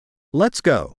Let's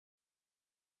go.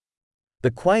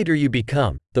 The quieter you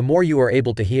become, the more you are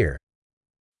able to hear.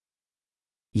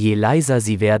 Je leiser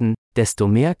Sie werden, desto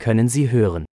mehr können Sie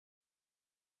hören.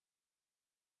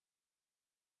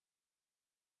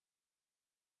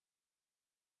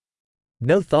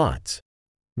 No thoughts.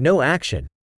 No action.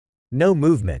 No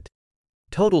movement.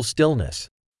 Total stillness.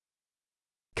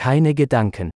 Keine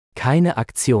Gedanken, keine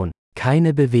Aktion,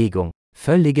 keine Bewegung,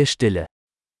 völlige Stille.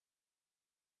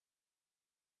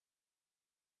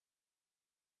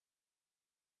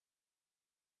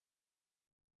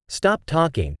 Stop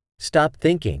talking, stop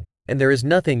thinking, and there is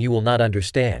nothing you will not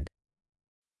understand.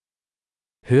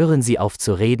 Hören Sie auf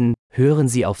zu reden, hören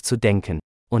Sie auf zu denken,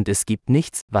 und es gibt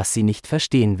nichts, was Sie nicht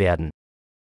verstehen werden.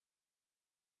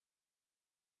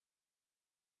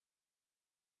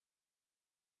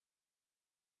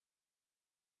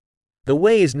 The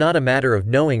way is not a matter of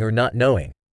knowing or not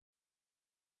knowing.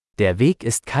 Der Weg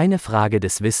ist keine Frage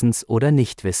des Wissens oder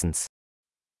Nichtwissens.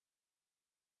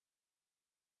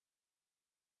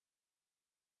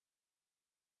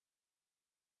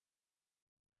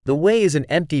 The way is an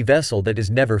empty vessel that is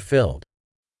never filled.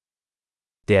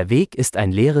 Der Weg ist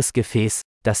ein leeres Gefäß,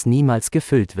 das niemals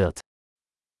gefüllt wird.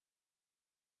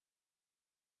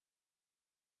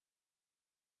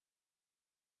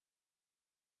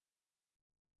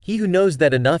 He who knows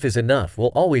that enough is enough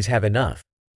will always have enough.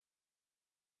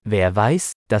 Wer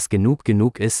weiß, dass genug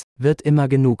genug ist, wird immer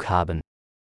genug haben.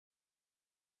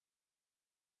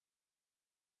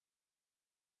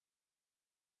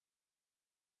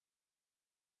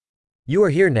 You are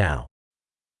here now.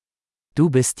 Du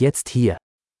bist jetzt hier.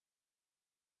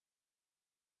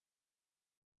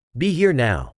 Be here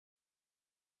now.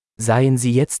 Seien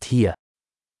Sie jetzt hier.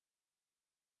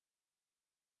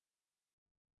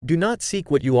 Do not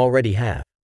seek what you already have.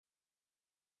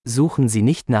 Suchen Sie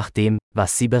nicht nach dem,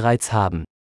 was Sie bereits haben.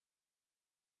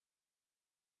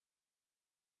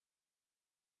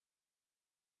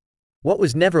 What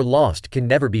was never lost can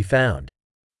never be found.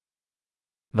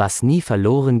 Was nie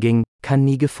verloren ging, kann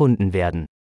nie gefunden werden.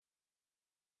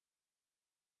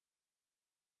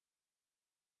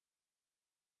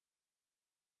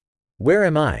 Where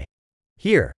am I?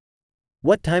 Here.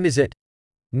 What time is it?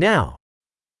 Now.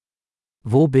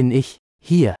 Wo bin ich?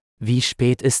 Hier. Wie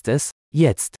spät ist es?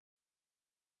 Jetzt.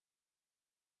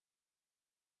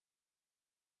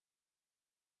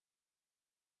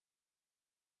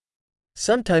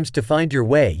 Sometimes to find your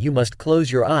way you must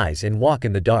close your eyes and walk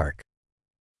in the dark.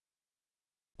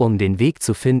 Um den Weg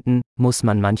zu finden, muss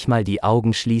man manchmal die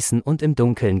Augen schließen und im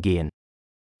Dunkeln gehen.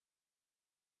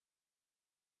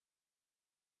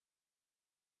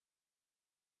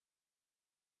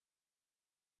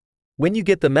 When you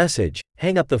get the message,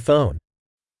 hang up the phone.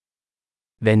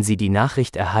 Wenn Sie die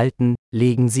Nachricht erhalten,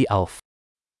 legen Sie auf.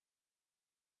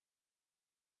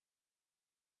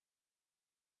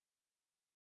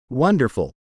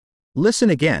 Wonderful. Listen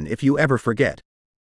again if you ever forget.